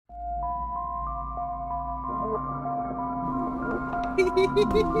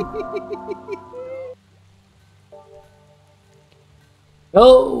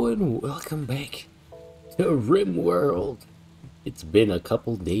Hello and welcome back to Rimworld. It's been a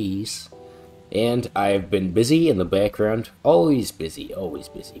couple days, and I've been busy in the background. Always busy,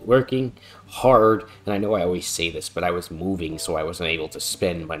 working hard. And I know I always say this, but I was moving, so I wasn't able to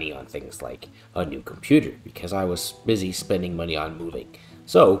spend money on things like a new computer because I was busy spending money on moving.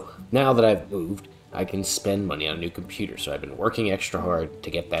 So now that I've moved, I can spend money on a new computer. So I've been working extra hard to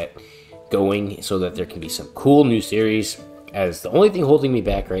get that going so that there can be some cool new series, as the only thing holding me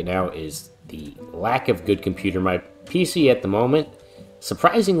back right now is the lack of good computer. My PC at the moment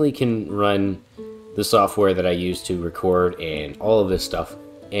surprisingly can run the software that I use to record and all of this stuff.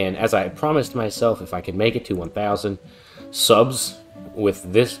 And as I promised myself, if I could make it to 1,000 subs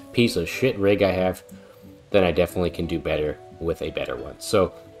with this piece of shit rig I have, then I definitely can do better with a better one.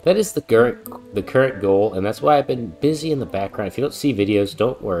 So that is the current goal, and that's why I've been busy in the background. If you don't see videos,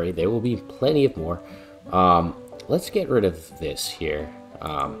 don't worry, there will be plenty of more. Let's get rid of this here,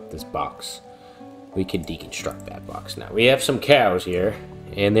 this box. We can deconstruct that box now. We have some cows here,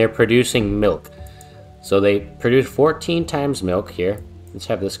 and they're producing milk. So they produce 14 times milk here. Let's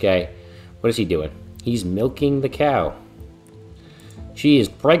have this guy. What is he doing? He's milking the cow. She is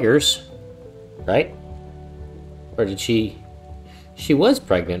preggers, right? Or did she... She was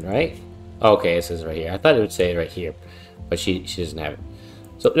pregnant, right? Okay, it says right here. I thought it would say it right here, but she doesn't have it.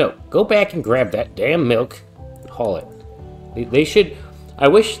 So, no, go back and grab that damn milk. Haul it. They should... I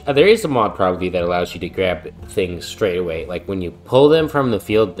wish... there is a mod probably that allows you to grab things straight away. Like, when you pull them from the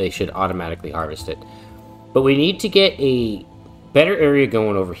field, they should automatically harvest it. But we need to get a better area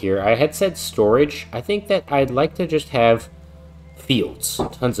going over here. I had said storage. I think that I'd like to just have fields.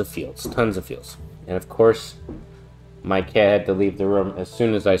 Tons of fields. Tons of fields. And, of course, my cat had to leave the room as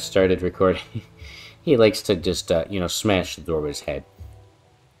soon as I started recording. He likes to just, you know, smash the door with his head.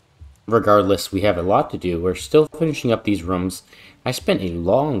 Regardless, we have a lot to do. We're still finishing up these rooms. I spent a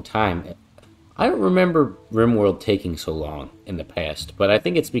long time. I don't remember Rimworld taking so long in the past, but I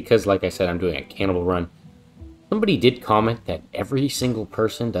think it's because, like I said, I'm doing a cannibal run. Somebody did comment that every single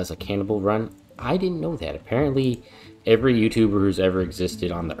person does a cannibal run. I didn't know that. Apparently, every YouTuber who's ever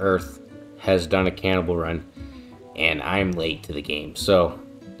existed on the earth has done a cannibal run, and I'm late to the game. So,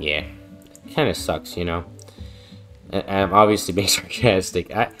 yeah, kind of sucks, you know. I'm obviously being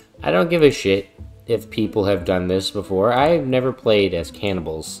sarcastic. I don't give a shit if people have done this before. I've never played as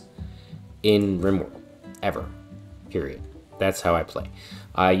cannibals in Rimworld. Ever. Period. That's how I play.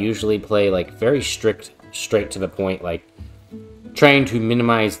 I usually play, like, very strict, straight to the point, like, trying to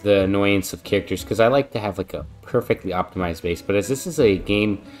minimize the annoyance of characters, because I like to have, like, a perfectly optimized base. But as this is a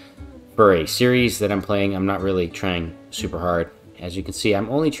game for a series that I'm playing, I'm not really trying super hard. As you can see, I'm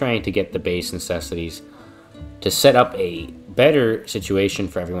only trying to get the base necessities to set up a better situation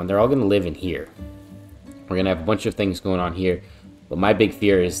for everyone. They're all going to live in here. We're going to have a bunch of things going on here. But my big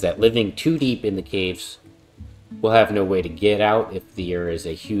fear is that living too deep in the caves, we'll have no way to get out if there is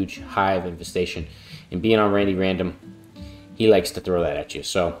a huge hive infestation. And being on Randy Random, he likes to throw that at you.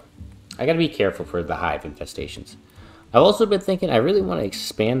 So I got to be careful for the hive infestations. I've also been thinking I really want to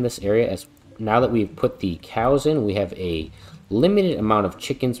expand this area, as now that we've put the cows in, we have a limited amount of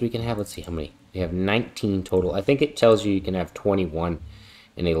chickens we can have. Let's see how many. We have 19 total. I think it tells you can have 21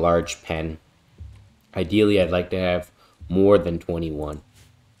 in a large pen. Ideally, I'd like to have more than 21.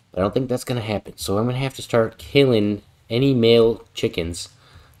 But I don't think that's going to happen. So I'm going to have to start killing any male chickens,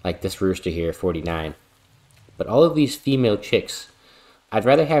 like this rooster here, 49. But all of these female chicks, I'd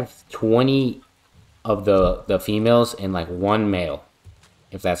rather have 20 of the females and like one male,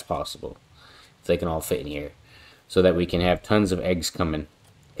 if that's possible. If they can all fit in here. So that we can have tons of eggs coming.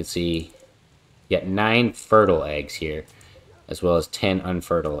 You can see... Get 9 fertile eggs here, as well as 10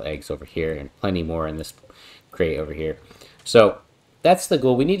 unfertile eggs over here, and plenty more in this crate over here. So that's the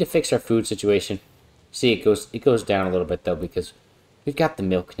goal. We need to fix our food situation. See, it goes down a little bit though, because we've got the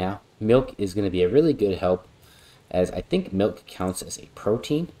milk now. Milk is going to be a really good help, as I think milk counts as a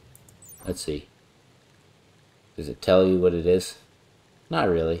protein. Let's see. Does it tell you what it is? Not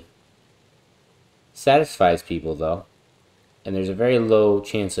really. Satisfies people though, and there's a very low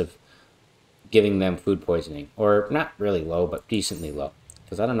chance of giving them food poisoning. Or not really low, but decently low.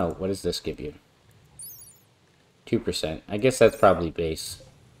 Because I don't know, what does this give you? 2%. I guess that's probably base.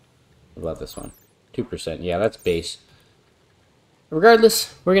 What about this one? 2%. Yeah, that's base.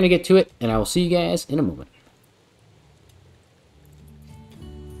 Regardless, we're going to get to it, and I will see you guys in a moment.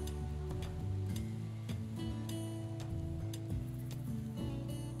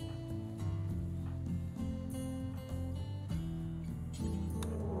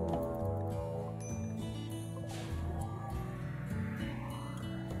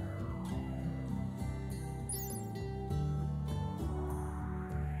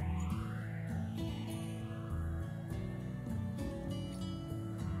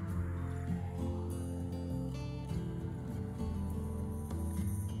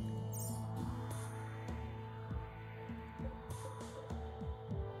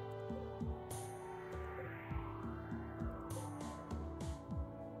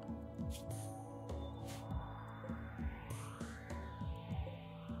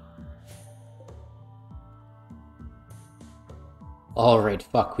 Alright,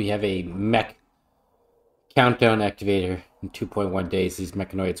 fuck, we have a mech countdown activator. In 2.1 days, these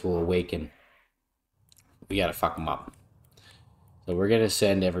mechanoids will awaken. We gotta fuck them up. So we're gonna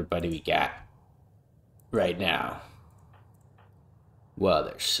send everybody we got right now while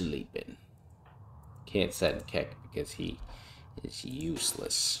they're sleeping. Can't send Keck because he is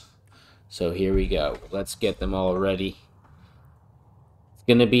useless. So here we go. Let's get them all ready. It's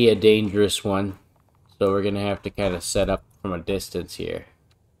gonna be a dangerous one. So we're gonna have to kind of set up from a distance here.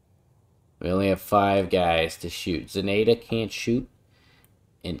 We only have 5 guys to shoot. Zaneta can't shoot,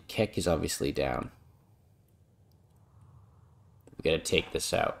 and Keck is obviously down. We gotta take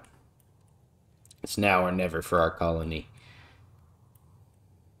this out. It's now or never for our colony.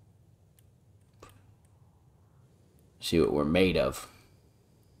 See what we're made of.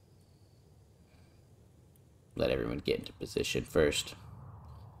 Let everyone get into position first.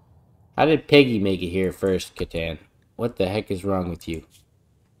 How did Peggy make it here first, Catan? What the heck is wrong with you?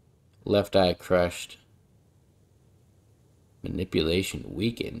 Left eye crushed. Manipulation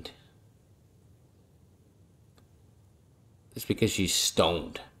weakened. It's because she's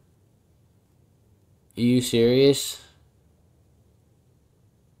stoned. Are you serious?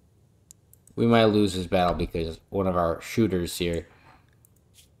 We might lose this battle because one of our shooters here,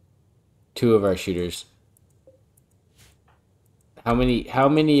 2 of our shooters. How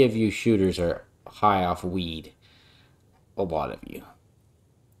many of you shooters are high off weed? A lot of you.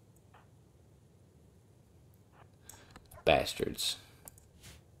 Bastards.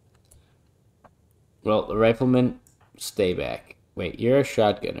 Well, the riflemen, stay back. Wait, you're a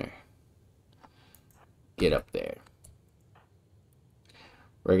shotgunner. Get up there.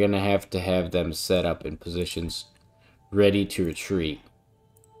 We're gonna have to have them set up in positions ready to retreat.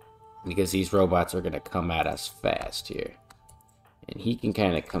 Because these robots are gonna come at us fast here. And he can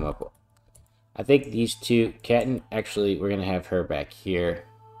kind of come up. I think these 2, Catton, actually, we're gonna have her back here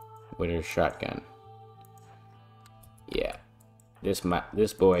with her shotgun. Yeah, this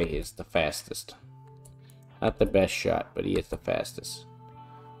boy is the fastest. Not the best shot, but he is the fastest.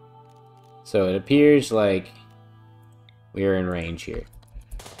 So it appears like we are in range here.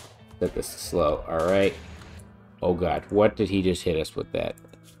 That this is slow. All right. Oh god, what did he just hit us with that?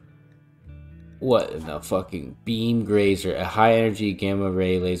 What in the fucking beam grazer? A high energy gamma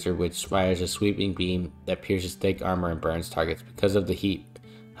ray laser which fires a sweeping beam that pierces thick armor and burns targets because of the heat.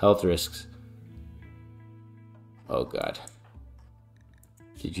 Health risks. Oh god.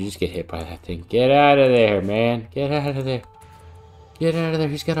 Did you just get hit by that thing? Get out of there, man. Get out of there. Get out of there.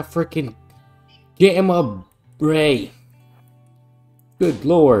 He's got a freaking gamma ray. Good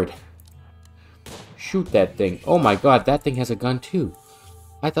lord. Shoot that thing. Oh my god, that thing has a gun too.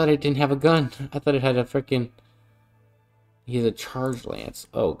 I thought it didn't have a gun. I thought it had a freaking... He has a charge lance.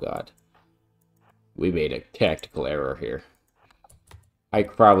 Oh god. We made a tactical error here. I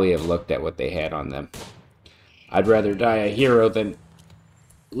probably have looked at what they had on them. I'd rather die a hero than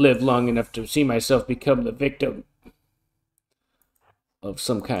live long enough to see myself become the victim of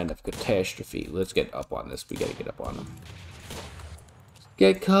some kind of catastrophe. Let's get up on this. We gotta get up on them.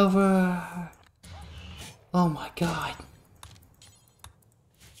 Get cover! Oh my god.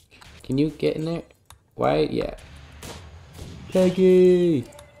 Can you get in there? Why? Yeah. Peggy!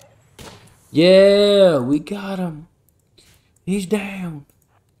 Yeah! We got him! He's down!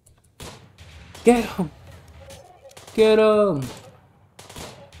 Get him! Get him!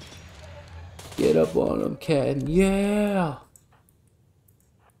 Get up on him, Cat. Yeah!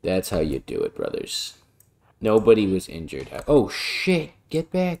 That's how you do it, brothers. Nobody was injured. Oh, shit!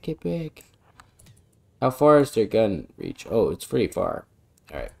 Get back, get back. How far is their gun reach? Oh, it's pretty far.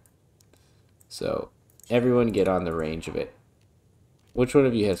 Alright. So, everyone get on the range of it. Which one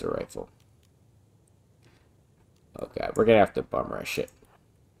of you has a rifle? Okay, we're gonna have to bum rush it.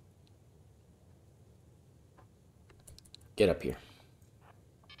 Get up here.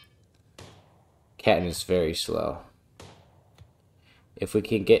 Catton is very slow. If we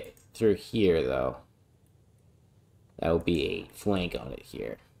can get through here, though, that will be a flank on it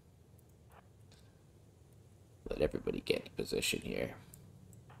here. Let everybody get in position here.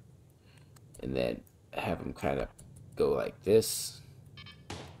 And then have them kind of go like this.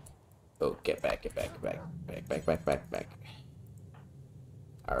 Oh, get back, get back, get back. Back, back, back, back, back.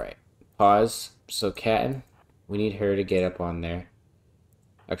 Alright. Pause. So, Catton, we need her to get up on there.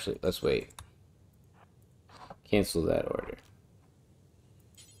 Actually, let's wait. Cancel that order.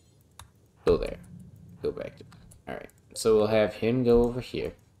 Go there. Go back to... Alright. So we'll have him go over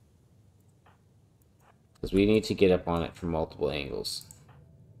here. Because we need to get up on it from multiple angles.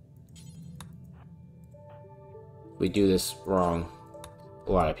 If we do this wrong,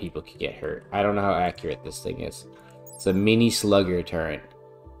 a lot of people could get hurt. I don't know how accurate this thing is. It's a mini slugger turret.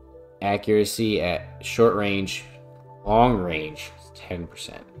 Accuracy at short range, long range,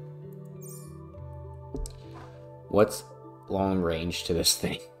 10%. What's long range to this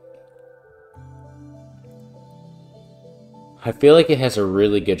thing? I feel like it has a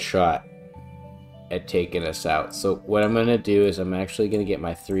really good shot at taking us out. So what I'm going to do is I'm actually going to get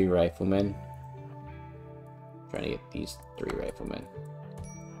my 3 riflemen. I'm trying to get these 3 riflemen.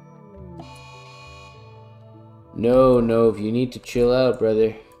 No, you need to chill out,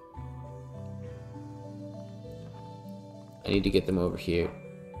 brother. I need to get them over here.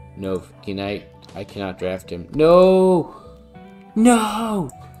 No, I cannot draft him. No! No!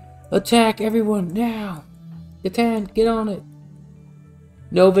 Attack everyone now! Gatan, get on it!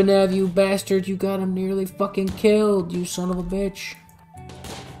 Novanav, you bastard, you got him nearly fucking killed, you son of a bitch.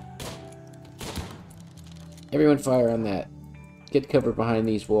 Everyone fire on that. Get cover behind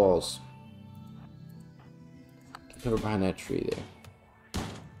these walls. Get cover behind that tree there.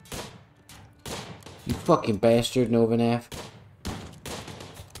 You fucking bastard, Novanav.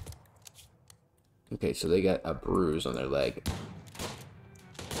 Okay, so they got a bruise on their leg.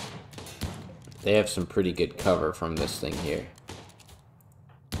 They have some pretty good cover from this thing here.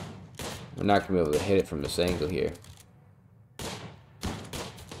 We're not going to be able to hit it from this angle here.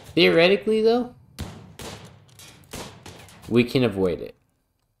 Theoretically, though, we can avoid it.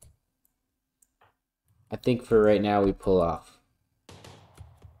 I think for right now, we pull off.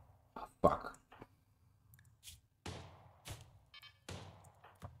 Oh, fuck.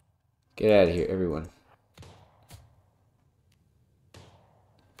 Get out of here, everyone.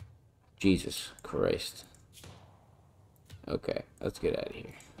 Jesus Christ. Okay, let's get out of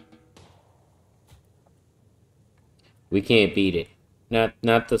here. We can't beat it.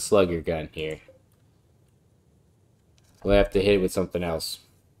 Not the slugger gun here. We'll have to hit it with something else.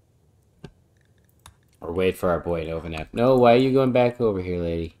 Or wait for our boy Novanav. No, why are you going back over here,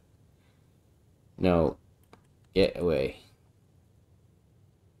 lady? No. Get away.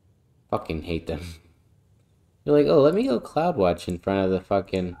 Fucking hate them. You're like, oh, let me go cloud watch in front of the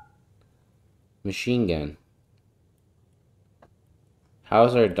fucking machine gun.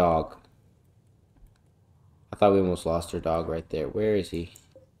 How's our dog? I thought we almost lost our dog right there. Where is he?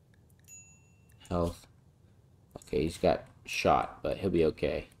 Health. Okay, he's got shot, but he'll be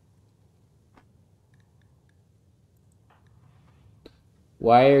okay.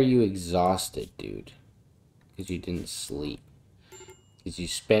 Why are you exhausted, dude? Because you didn't sleep. Because you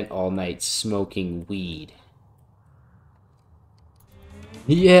spent all night smoking weed.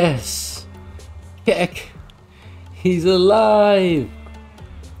 Yes! Kek! He's alive!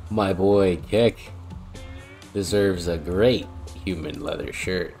 My boy, Kek, deserves a great human leather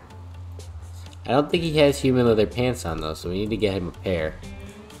shirt. I don't think he has human leather pants on, though, so we need to get him a pair.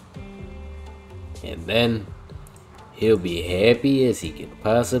 And then he'll be happy as he can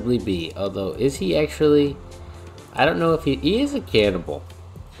possibly be. Although, is he actually... I don't know if he is a cannibal.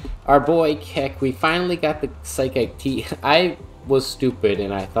 Our boy, Kek, we finally got the psychic tea. I was stupid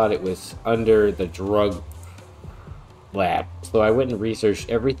and I thought it was under the drug lab. So I went and researched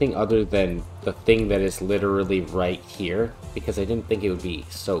everything other than the thing that is literally right here. Because I didn't think it would be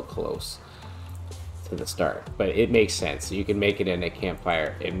so close to the start. But it makes sense. You can make it in a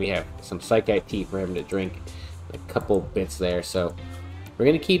campfire. And we have some psychic tea for him to drink. A couple bits there. So we're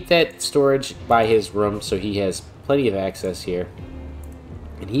going to keep that storage by his room so he has plenty of access here.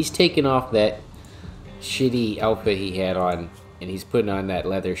 And he's taking off that shitty outfit he had on, and he's putting on that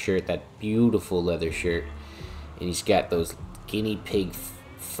leather shirt, that beautiful leather shirt. And he's got those guinea pig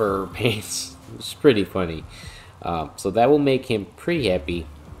fur pants. It's pretty funny. So that will make him pretty happy.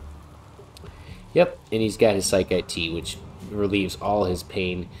 Yep, and he's got his psychite tea, which relieves all his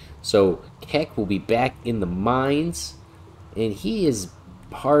pain. So Kek will be back in the mines, and he is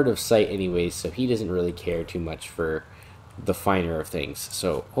hard of sight anyways, so he doesn't really care too much for the finer of things.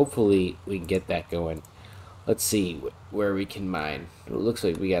 So hopefully we can get that going. Let's see where we can mine. It looks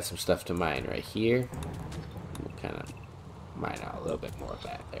like we got some stuff to mine right here. We'll kind of mine out a little bit more of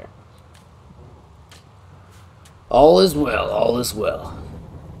that there. All is well, all is well.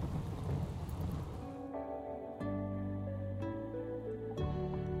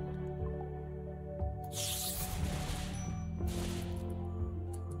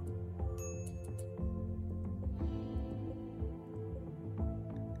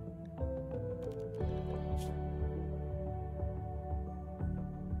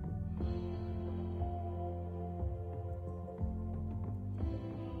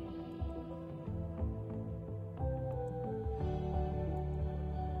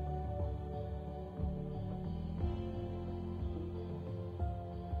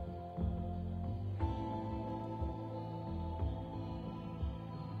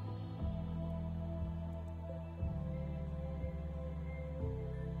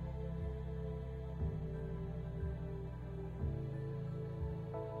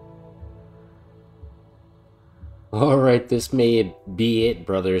 Alright, this may be it,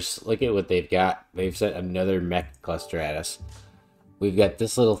 brothers. Look at what they've got. They've sent another mech cluster at us. We've got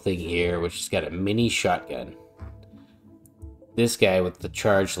this little thing here, which has got a mini shotgun. This guy with the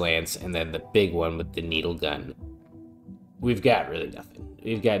charge lance, and then the big one with the needle gun. We've got really nothing.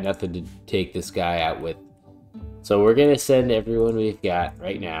 We've got nothing to take this guy out with. So we're gonna send everyone we've got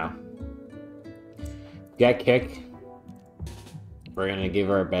right now. Got Kick. We're gonna give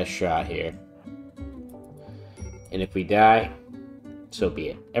our best shot here. And if we die, so be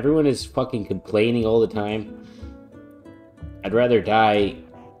it. Everyone is fucking complaining all the time. I'd rather die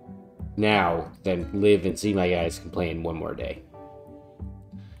now than live and see my guys complain one more day.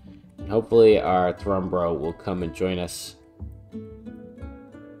 And hopefully our Thrum Bro will come and join us.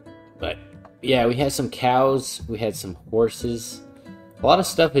 But yeah, we had some cows, we had some horses. A lot of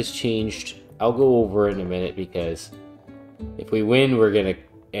stuff has changed. I'll go over it in a minute because if we win, we're gonna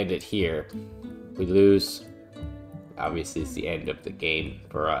end it here. If we lose, obviously it's the end of the game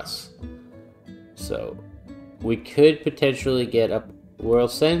for us. So we could potentially get up. We'll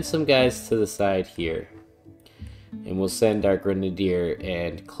send some guys to the side here. And we'll send our grenadier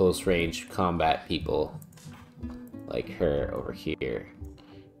and close range combat people like her over here.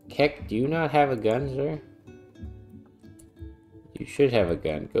 Keck, do you not have a gun, sir? You should have a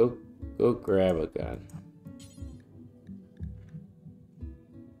gun. Go grab a gun.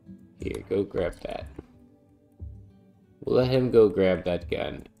 Here, go grab that. We'll let him go grab that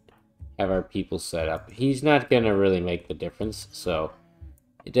gun. Have our people set up. He's not gonna really make the difference, so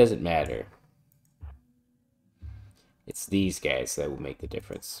it doesn't matter. It's these guys that will make the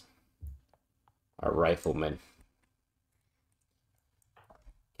difference. Our riflemen.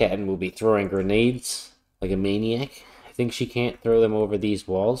 Catton will be throwing grenades like a maniac. I think she can't throw them over these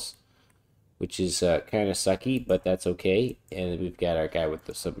walls, which is kind of sucky, but that's okay. And we've got our guy with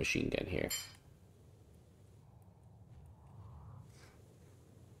the submachine gun here.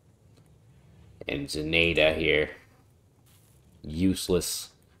 And Zaneda here. Useless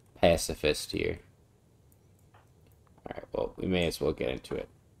pacifist here. Alright, well, we may as well get into it.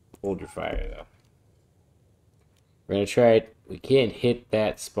 Hold your fire, though. We're gonna try it. We can't hit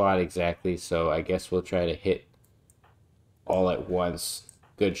that spot exactly, so I guess we'll try to hit all at once.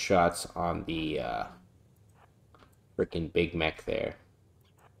 Good shots on the freaking Big Mech there.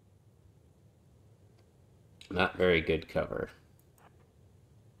 Not very good cover.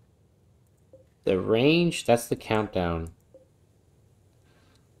 The range, that's the countdown.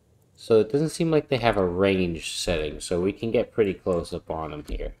 So it doesn't seem like they have a range setting, so we can get pretty close up on them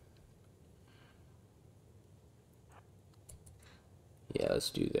here. Yeah, let's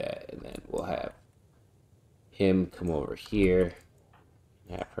do that, and then we'll have him come over here,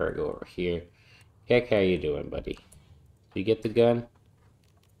 have her go over here. Heck, how you doing, buddy? Did you get the gun?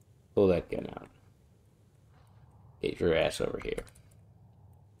 Pull that gun out. Get your ass over here.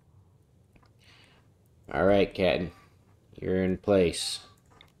 Alright, Catton. You're in place.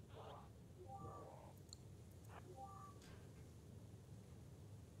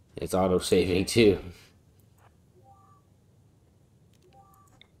 It's auto-saving, too.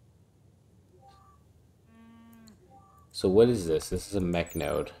 So what is this? This is a mech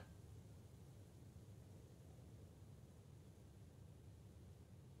node.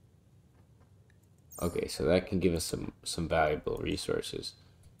 Okay, so that can give us some valuable resources.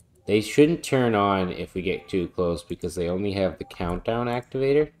 They shouldn't turn on if we get too close because they only have the countdown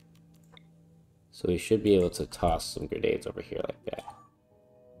activator. So we should be able to toss some grenades over here like that.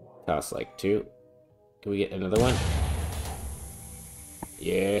 Toss like 2. Can we get another one?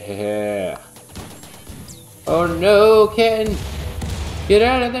 Yeah. Oh no, Ken! Get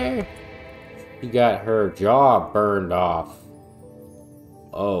out of there! He got her jaw burned off.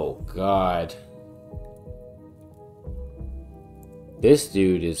 Oh god. This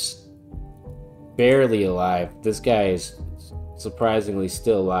dude is barely alive. This guy is surprisingly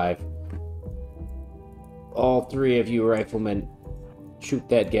still alive. All 3 of you riflemen, shoot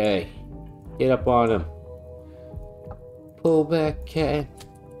that guy. Get up on him. Pull back, Ken.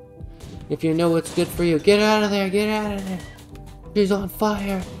 If you know what's good for you, get out of there, get out of there. He's on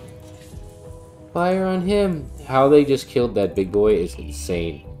fire. Fire on him. How they just killed that big boy is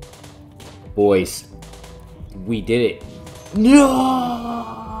insane. Boys, we did it. No!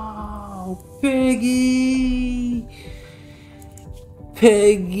 Peggy!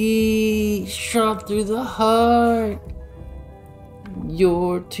 Peggy! Shot through the heart.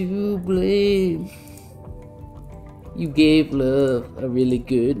 You're to blame. You gave love a really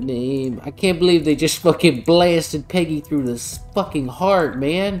good name. I can't believe they just fucking blasted Peggy through this fucking heart,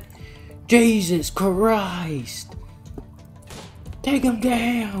 man. Jesus Christ. Take him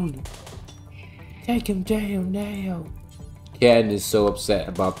down. Take him down now. Ken is so upset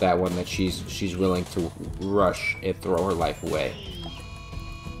about that one that she's willing to rush and throw her life away.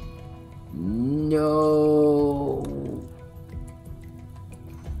 No.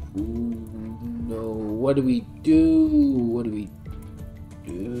 No. What do we do? What do we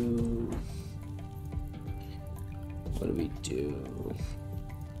do? What do we do?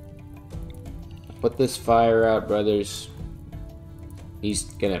 Put this fire out, brothers. He's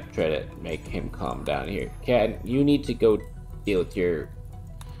gonna try to make him calm down here. Cat, you need to go deal with your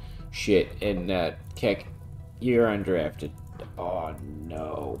shit. And, Keck, you're undrafted. Oh,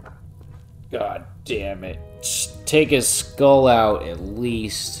 no. God damn it. Just take his skull out, at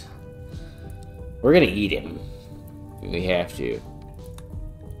least. We're gonna eat him. We have to.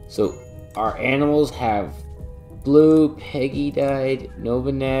 So, our animals have Blue, Peggy died,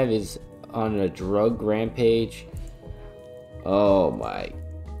 Novanav is on a drug rampage. Oh my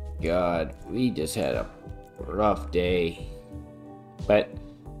god, we just had a rough day. But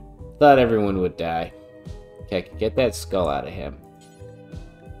thought everyone would die. Okay, get that skull out of him.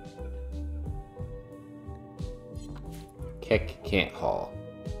 Keck can't haul.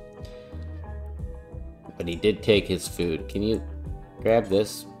 But he did take his food. Can you grab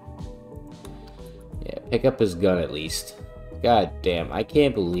this? Yeah, pick up his gun at least. God damn, I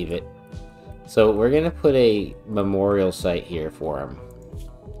can't believe it. So we're gonna put a memorial site here for him.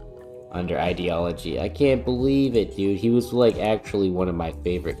 Under ideology. I can't believe it, dude. He was like actually one of my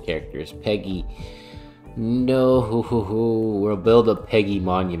favorite characters. Peggy. No, we'll build a Peggy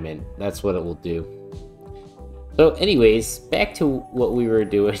monument. That's what it will do. So anyways, back to what we were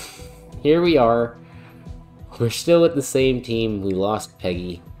doing. Here we are. We're still with the same team. We lost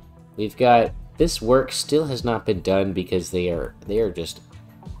Peggy. We've got this work still has not been done because they are just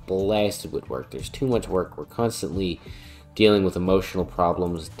blasted with work. There's too much work. We're constantly dealing with emotional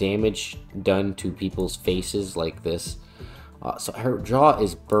problems, damage done to people's faces like this. So her jaw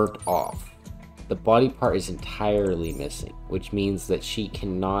is burnt off. The body part is entirely missing, which means that she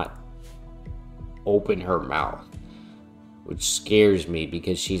cannot open her mouth, which scares me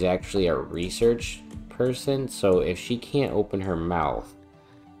because she's actually a research person. So if she can't open her mouth,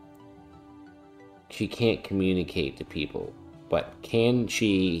 she can't communicate to people. But can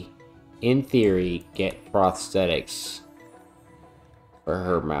she, in theory, get prosthetics for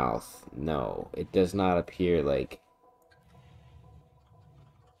her mouth? No, it does not appear like.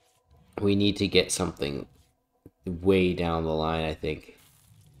 We need to get something way down the line, I think.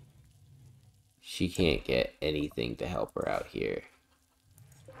 She can't get anything to help her out here.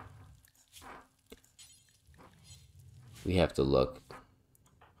 We have to look.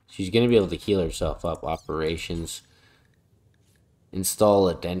 She's going to be able to heal herself up. Operations. Install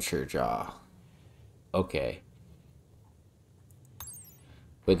a denture jaw. Okay.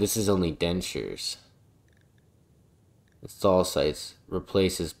 But this is only dentures. Install sites.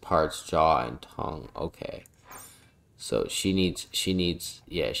 Replaces parts, jaw, and tongue. Okay. So she needs,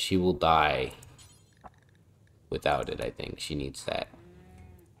 yeah, she will die without it, I think. She needs that.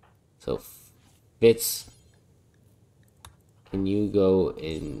 So, Fitz, can you go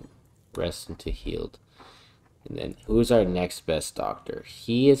and rest into healed? And then, who's our next best doctor?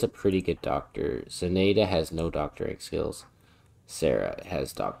 He is a pretty good doctor. Zenaida has no doctoring skills. Sarah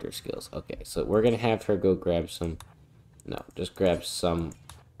has doctor skills. Okay, so we're going to have her go grab some. No, just grab some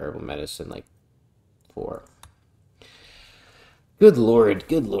herbal medicine, like 4. Good lord,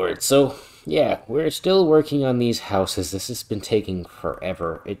 good lord. So, yeah, we're still working on these houses. This has been taking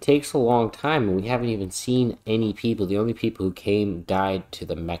forever. It takes a long time, and we haven't even seen any people. The only people who came died to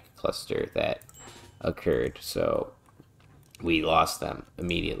the Mech cluster that occurred, so we lost them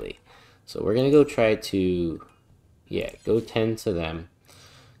immediately. So we're gonna go try to, yeah, go tend to them.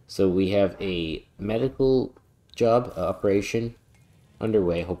 So we have a medical job operation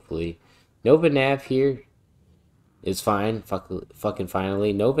underway, hopefully. Novanav here is fine, fucking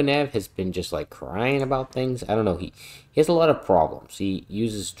finally. Novanav has been just like crying about things. I don't know, he has a lot of problems. He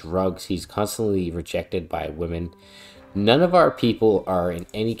uses drugs, he's constantly rejected by women. None of our people are in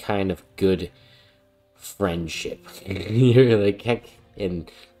any kind of good friendship. You're like, Heck and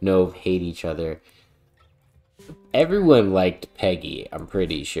Nov hate each other. Everyone liked Peggy, I'm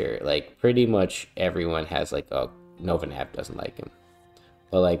pretty sure. Like, pretty much everyone has, like, oh, Novanav doesn't like him.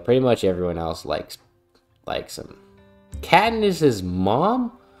 But, like, pretty much everyone else likes him. Catton is his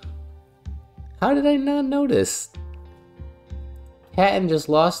mom? How did I not notice? Catton just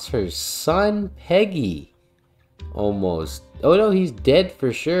lost her son, Peggy. Almost. Oh no, he's dead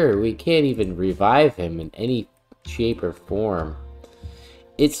for sure. We can't even revive him in any shape or form.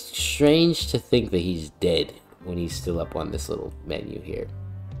 It's strange to think that he's dead when he's still up on this little menu here.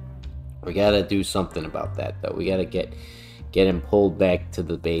 We gotta do something about that, though. We gotta get him pulled back to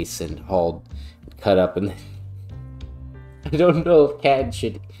the base and hauled, cut up, and I don't know if Cat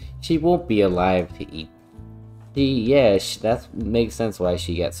should. She won't be alive to eat. That makes sense why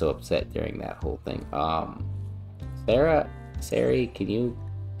she got so upset during that whole thing. Sari,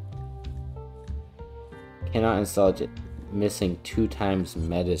 cannot install missing 2 times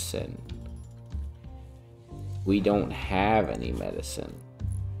medicine. We don't have any medicine.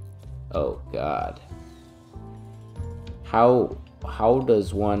 Oh God. How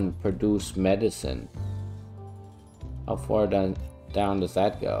does one produce medicine? How far down does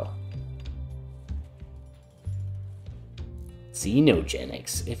that go?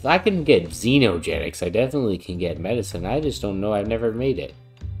 Xenogenics. If I can get xenogenics, I definitely can get medicine. I just don't know. I've never made it.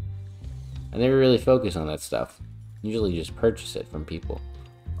 I never really focus on that stuff. Usually just purchase it from people.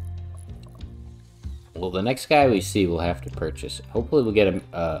 Well, the next guy we see will have to purchase it. Hopefully we'll get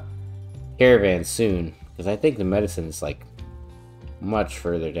a caravan soon, because I think the medicine is like much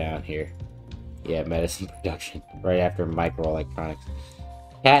further down here. Yeah, medicine production right after microelectronics.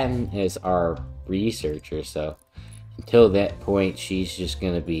 Patton is our researcher, so until that point she's just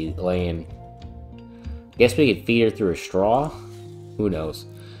gonna be laying. I guess we could feed her through a straw, who knows.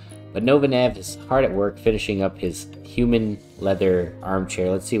 But Novanav is hard at work finishing up his human leather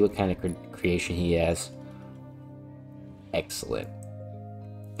armchair. Let's see what kind of creation he has. Excellent.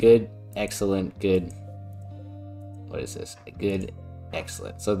 Good. Excellent. Good. What is this? Good.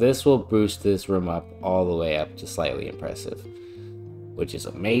 Excellent. So this will boost this room up all the way up to slightly impressive, which is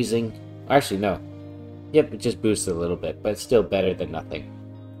amazing. Actually, no. Yep, it just boosts it a little bit, but it's still better than nothing.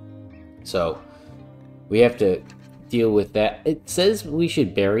 So we have to deal with that. It says we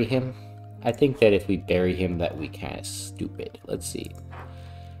should bury him. I think that if we bury him, that we kind of stupid. Let's see.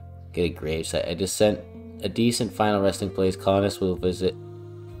 Get a gravesite. A decent final resting place. Colonists will visit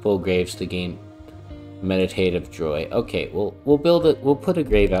full graves to gain meditative joy. Okay, we'll build it. We'll put a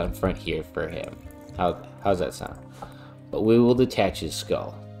grave out in front here for him. How's that sound? But we will detach his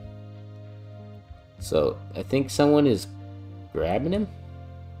skull. So I think someone is grabbing him.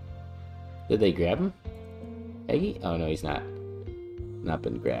 Did they grab him? Peggy? Oh no, he's not. Not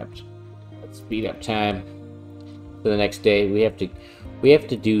been grabbed. Let's speed up time. For the next day, we have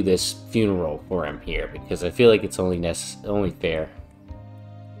to do this funeral for him here because I feel like it's only fair.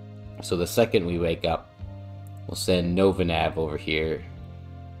 So the second we wake up, we'll send Novanav over here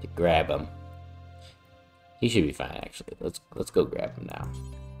to grab him. He should be fine actually. Let's go grab him now.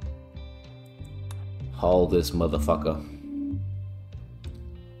 Haul this motherfucker.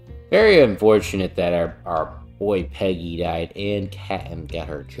 Very unfortunate that our boy Peggy died and Catton got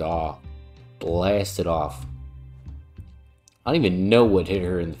her jaw blasted off. I don't even know what hit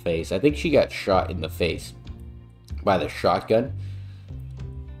her in the face. I think she got shot in the face by the shotgun,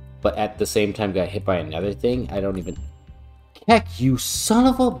 but at the same time got hit by another thing. I don't even... Keck, you son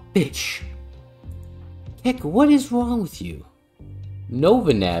of a bitch! Keck, what is wrong with you?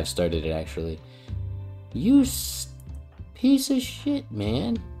 Novanav started it, actually. You piece of shit,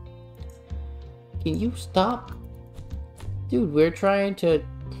 man. Can you stop? Dude, we're trying to...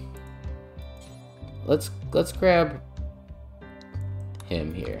 Let's grab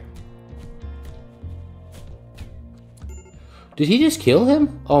him here. Did he just kill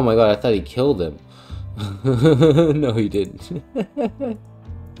him? Oh my god, I thought he killed him. No, he didn't.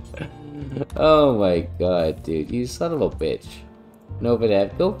 Oh my god, dude. You son of a bitch.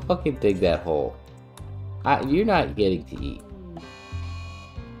 Novanav, go fucking dig that hole. You're not getting to eat.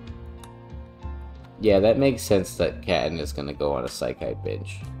 Yeah, that makes sense that Catton is gonna go on a psychite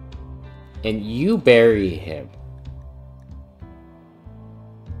binge. And you bury him.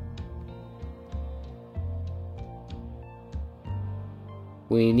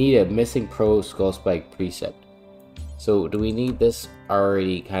 We need a missing pro skull spike precept. So do we need this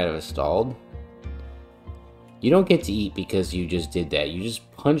already kind of installed? You don't get to eat because you just did that. You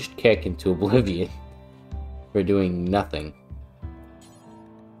just punched Keck into oblivion for doing nothing.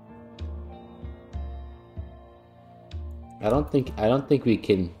 I don't think we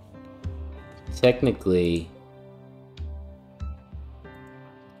can technically.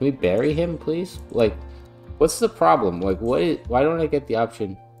 Can we bury him, please? Like, what's the problem? Like, why don't I get the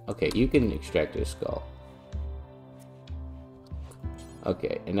option? Okay, you can extract his skull.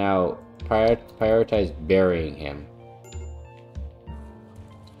 Okay, and now prioritize burying him.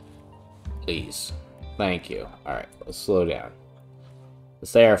 Please. Thank you. Alright, let's slow down.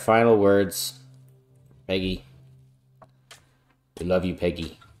 Let's say our final words. Peggy. We love you,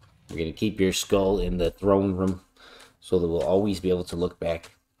 Peggy. We're gonna keep your skull in the throne room so that we'll always be able to look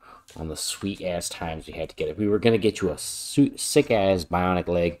back on the sweet ass times we had to get it. We were gonna get you a sick ass bionic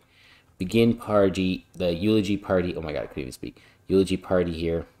leg, begin party, the eulogy party. Oh my god, I couldn't even speak. Eulogy party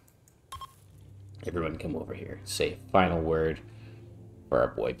here. Everyone come over here. Say a final word for our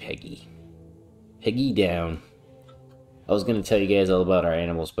boy Peggy. Peggy down. I was going to tell you guys all about our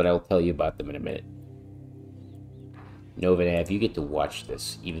animals, but I'll tell you about them in a minute. Novanav, you get to watch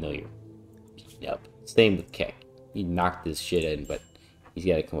this, even though you're beaten up. Same with Keck. He knocked this shit in, but he's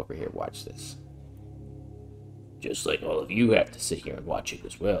got to come over here and watch this. Just like all of you have to sit here and watch it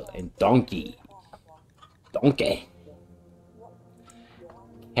as well. And Donkey. Donkey.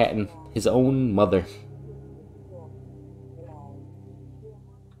 Cat and his own mother.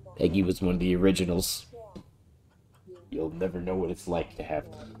 Peggy was one of the originals. You'll never know what it's like to have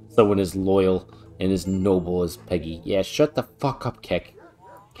someone as loyal and as noble as Peggy. Yeah, shut the fuck up, Keck.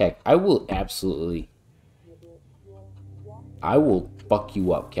 Keck, I will absolutely... I will fuck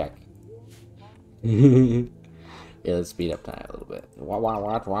you up, Keck. Yeah, let's speed up time a little bit.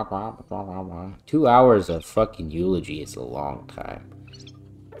 2 hours of fucking eulogy is a long time.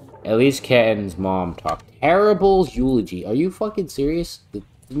 At least Catton's mom talked. Terrible eulogy. Are you fucking serious? The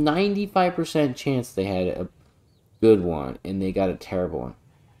 95% chance they had a good one, and they got a terrible one.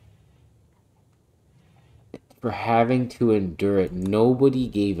 For having to endure it, nobody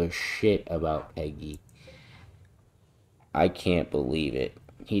gave a shit about Peggy. I can't believe it.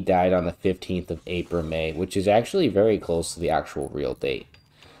 He died on the 15th of April, May, which is actually very close to the actual real date.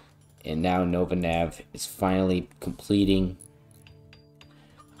 And now Novanav is finally completing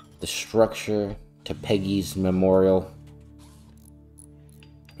the structure to Peggy's memorial.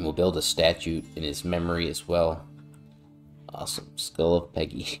 And we'll build a statue in his memory as well. Awesome. Skull of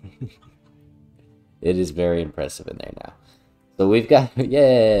Peggy. It is very impressive in there now. So we've got,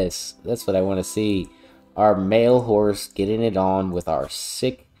 yes, that's what I want to see. Our male horse getting it on with our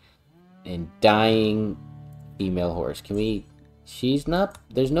sick and dying female horse. Can we, she's not,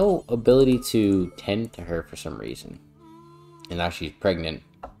 there's no ability to tend to her for some reason. And now she's pregnant.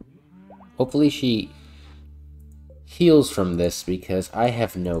 Hopefully she heals from this, because I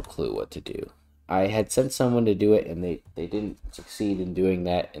have no clue what to do. I had sent someone to do it and they didn't succeed in doing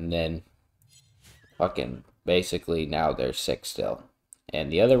that, and then fucking basically now they're sick still. And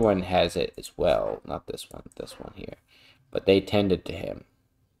the other one has it as well. Not this one here. But they tended to him.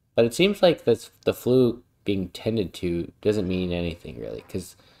 But it seems like the flu being tended to doesn't mean anything really,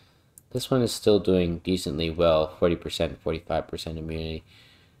 because this one is still doing decently well. 40%, 45% immunity.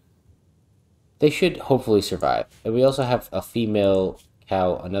 They should hopefully survive. And we also have a female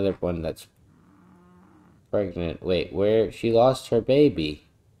cow, another one that's pregnant. Wait, where? She lost her baby.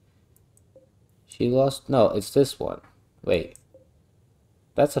 She lost... No, it's this one. Wait.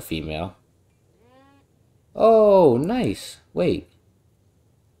 That's a female. Oh, nice. Wait.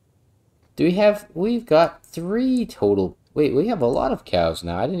 Do we have... We've got 3 total... Wait, we have a lot of cows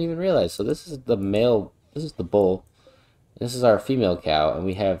now. I didn't even realize. So this is the male... This is the bull. This is our female cow. And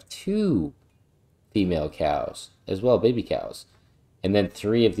we have 2 female cows as well, baby cows. And then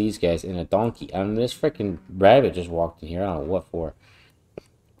 3 of these guys and a donkey. I mean, this freaking rabbit just walked in here. I don't know what for.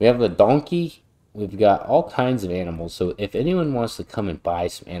 We have a donkey. We've got all kinds of animals. So if anyone wants to come and buy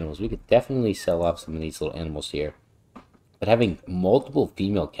some animals, we could definitely sell off some of these little animals here. But having multiple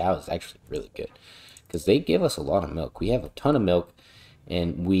female cows is actually really good, because they give us a lot of milk. We have a ton of milk.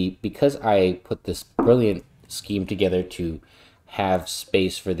 And because I put this brilliant scheme together to have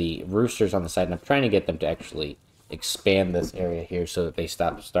space for the roosters on the side, and I'm trying to get them to actually expand this area here so that they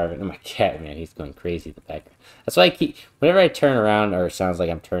stop starving. And my cat, man, he's going crazy in the background. That's why I keep, whenever I turn around or it sounds like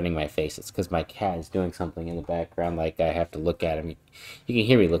I'm turning my face, it's because my cat is doing something in the background, like I have to look at him. You can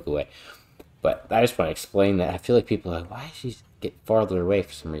hear me look away. But I just want to explain that. I feel like people are like, why is she get farther away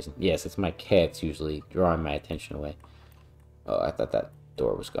for some reason? Yes, it's my cats usually drawing my attention away. Oh, I thought that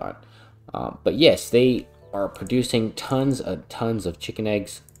door was gone. But yes, they are producing tons of chicken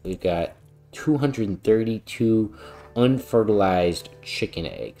eggs. We've got 232 unfertilized chicken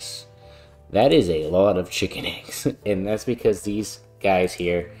eggs. That is a lot of chicken eggs. And that's because these guys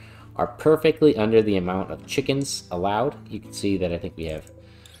here are perfectly under the amount of chickens allowed. You can see that I think we have,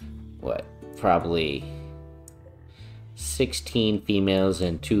 what, probably 16 females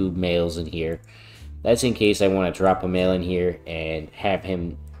and 2 males in here. That's in case I want to drop a male in here and have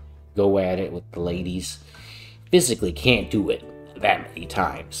him go at it with the ladies. Physically can't do it that many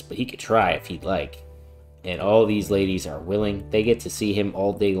times, but he could try if he'd like. And all these ladies are willing. They get to see him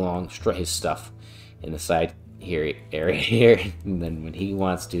all day long, strut his stuff in the side here area here. And then when he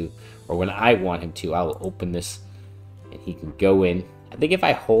wants to, or when I want him to, I'll open this and he can go in. I think if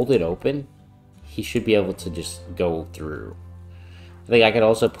I hold it open, he should be able to just go through. I think I could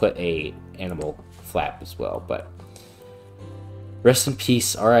also put a animal flap as well, but Rest in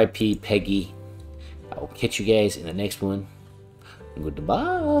peace, R.I.P. Peggy. I will catch you guys in the next one.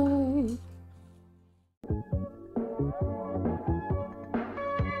 Goodbye.